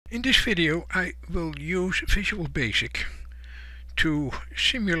In this video I will use Visual Basic to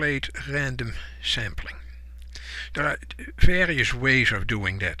simulate random sampling. There are various ways of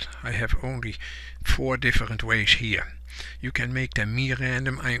doing that. I have only 4 different ways here. You can make them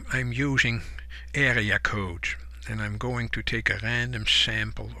random. I'm using area codes, and I'm going to take a random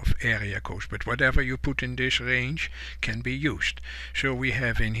sample of area codes, but whatever you put in this range can be used. So we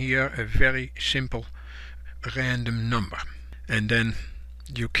have in here a very simple random number, and then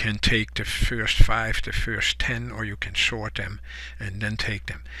you can take the first 5, the first 10, or you can sort them and then take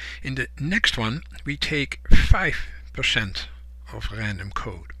them. In the next one we take 5% of random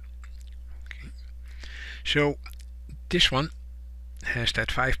code. Okay. So this one has that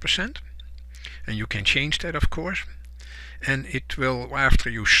 5%, and you can change that, of course, and it will, after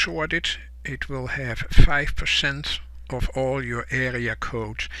you sort it, it will have 5% of all your area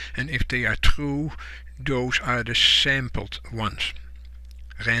codes, and if they are true, those are the sampled ones,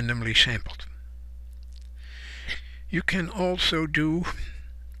 randomly sampled. You can also do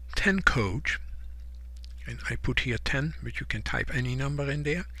 10 codes, and I put here 10, but you can type any number in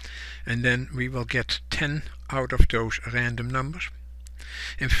there, and then we will get 10 out of those random numbers.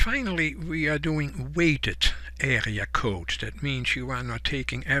 And finally we are doing weighted area codes. That means you are not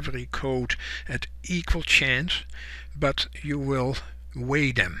taking every code at equal chance, but you will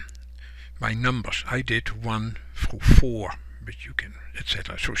weigh them by numbers. I did 1 through 4, but you can,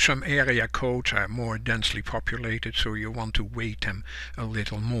 etc. So some area codes are more densely populated, so you want to weight them a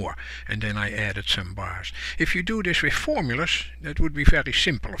little more, and then I added some bars. If you do this with formulas, that would be very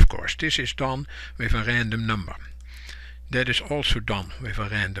simple, of course. This is done with a random number. That is also done with a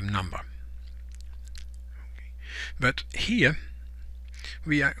random number. Okay. But here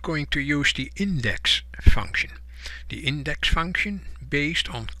we are going to use the index function. The index function based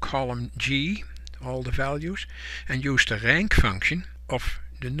on column G, all the values, and use the rank function of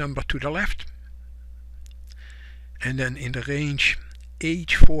the number to the left, and then in the range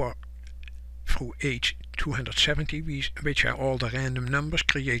H4 through H270, which are all the random numbers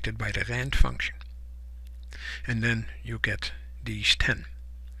created by the rand function, and then you get these 10.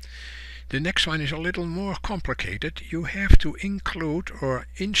 The next one is a little more complicated. You have to include or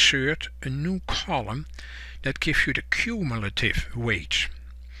insert a new column that gives you the cumulative weights.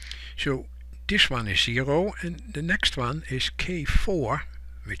 So this one is 0, and the next one is K4,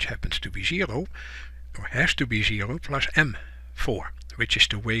 which happens to be 0, or has to be 0, plus M4, which is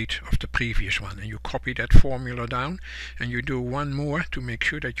the weight of the previous one. And you copy that formula down, and you do one more to make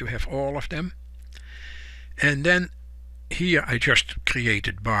sure that you have all of them. And then here I just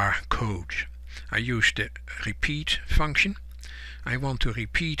created bar codes. I use the repeat function. I want to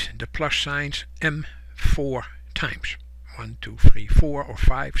repeat the plus signs M4 times. 1, 2, 3, 4, or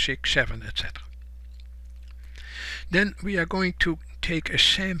 5, 6, 7, etc. Then we are going to take a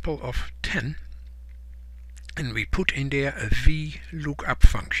sample of 10, and we put in there a VLOOKUP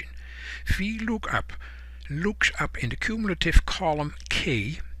function. VLOOKUP looks up in the cumulative column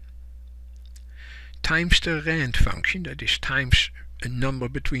K times the rand function, that is times a number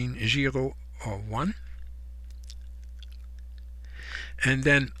between 0 or 1, and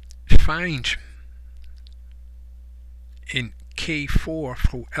then finds in K4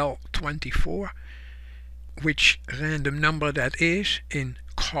 through L24 which random number that is in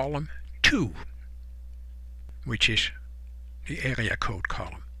column 2, which is the area code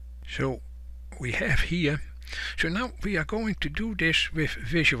column. So we have here. So now we are going to do this with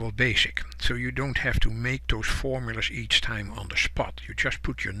Visual Basic, so you don't have to make those formulas each time on the spot. You just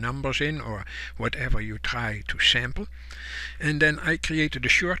put your numbers in, or whatever you try to sample, and then I created a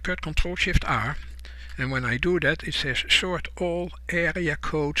shortcut Ctrl-Shift-R, and when I do that it says sort all area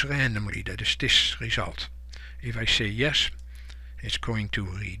codes randomly. That is this result. If I say yes, it's going to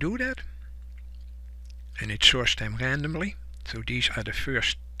redo that, and it sorts them randomly. So these are the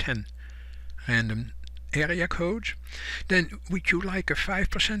first 10 random area codes. Then would you like a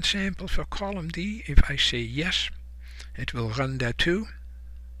 5% sample for column D? If I say yes, it will run that too,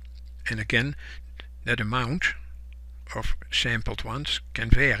 and again that amount of sampled ones can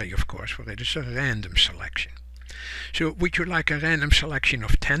vary, of course, for it is a random selection. So would you like a random selection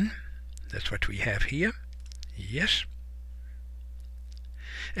of 10? That's what we have here. Yes.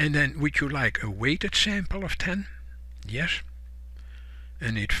 And then would you like a weighted sample of 10? Yes.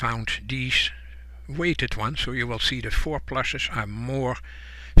 And it found these weighted ones, so you will see the 4 pluses are more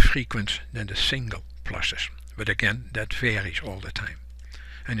frequent than the single pluses. But again, that varies all the time.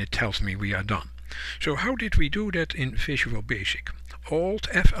 And it tells me we are done. So how did we do that in Visual Basic? Alt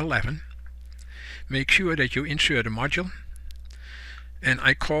F11, make sure that you insert a module, and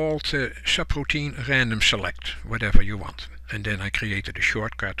I called subroutine random select, whatever you want. and then I created a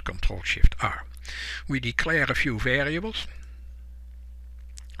shortcut, Control-Shift-R. We declare a few variables.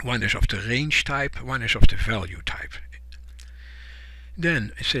 One is of the range type, one is of the value type.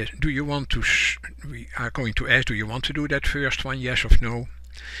 Then it says, we are going to ask, do you want to do that first one, yes or no?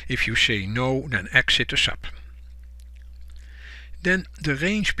 If you say no, then exit the sub. Then the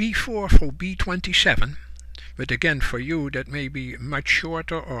range B4 through B27, but again for you that may be much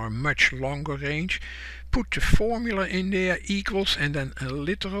shorter or much longer range, put the formula in there, equals, and then a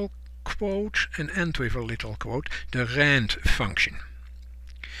literal quote, and end with a literal quote, the rand function.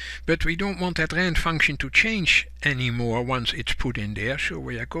 But we don't want that rand function to change anymore once it's put in there, so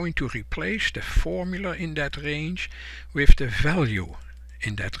we are going to replace the formula in that range with the value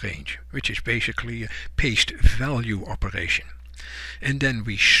in that range, which is basically a paste value operation. And then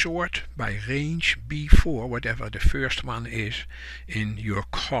we sort by range B4, whatever the first one is in your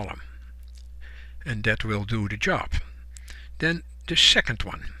column. And that will do the job. Then the second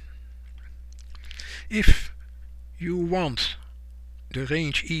one. If you want the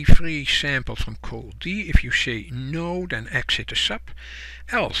range E3 sampled from col D, if you say no, then exit the sub.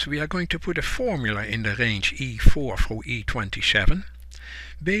 Else we are going to put a formula in the range E4 through E27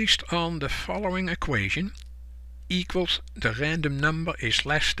 based on the following equation, equals the random number is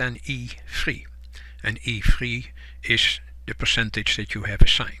less than E3, and E3 is the percentage that you have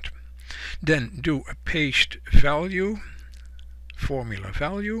assigned. Then do a paste value, formula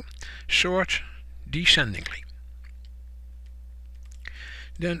value, sort descendingly.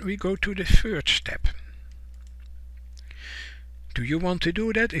 Then we go to the third step. Do you want to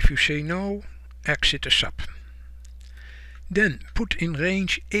do that? If you say no, exit the sub. Then put in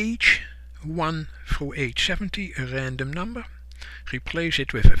range H1 through H70 a random number, replace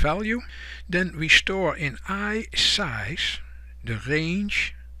it with a value. Then we store in I size the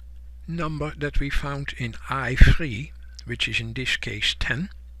range number that we found in I3, which is in this case 10.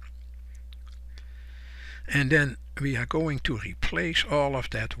 And then we are going to replace all of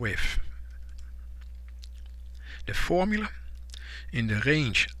that with the formula in the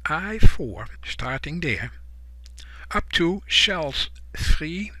range I4, starting there, up to cells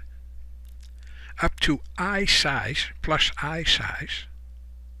 3, up to I size plus I size,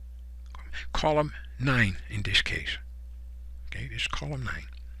 column 9 in this case. Okay, this is column 9.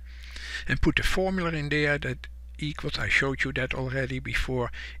 And put the formula in there that equals, I showed you that already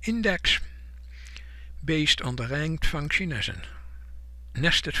before, index based on the ranked function as a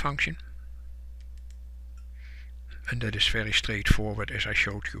nested function. And that is very straightforward as I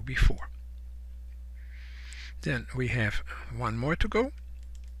showed you before. Then we have one more to go.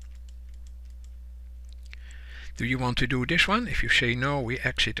 Do you want to do this one? If you say no, we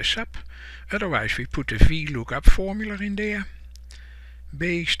exit the sub. Otherwise we put the VLOOKUP formula in there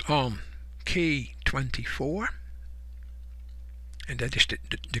based on K24, and that is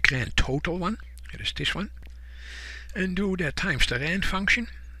the grand total one. It is this one, and do that times the rand function,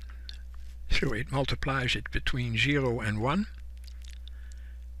 so it multiplies it between 0 and 1,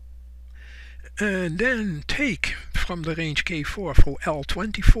 and then take from the range K4 through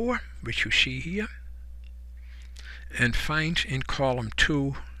L24, which you see here, and find in column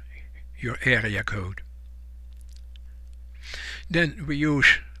 2 your area code. Then we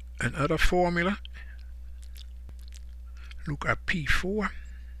use another formula, look up P4,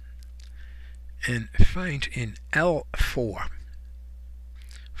 and find in L4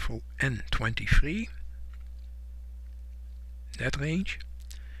 for N23, that range,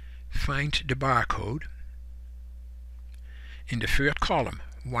 find the barcode in the third column,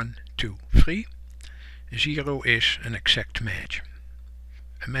 1, 2, 3. 0 is an exact match.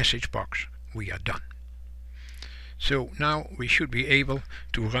 A message box, we are done. So now we should be able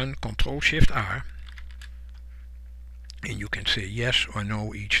to run Control-Shift-R, and you can say yes or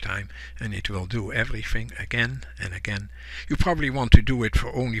no each time, and it will do everything again and again. You probably want to do it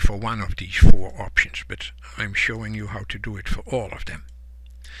only for one of these 4 options, but I'm showing you how to do it for all of them.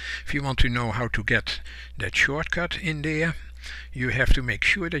 If you want to know how to get that shortcut in there, you have to make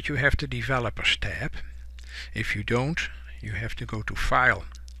sure that you have the Developers tab. If you don't, you have to go to File,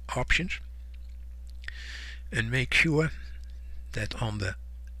 Options, and make sure that on the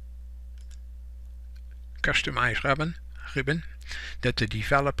Customize ribbon that the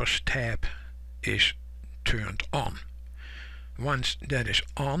Developers tab is turned on. Once that is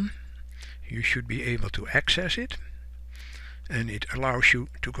on, you should be able to access it, and it allows you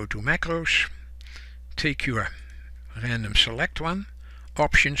to go to Macros, take your random select one,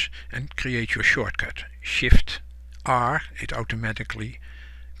 Options, and create your shortcut. Shift R, it automatically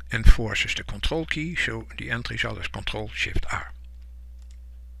enforces the control key, so the end result is Control-Shift-R.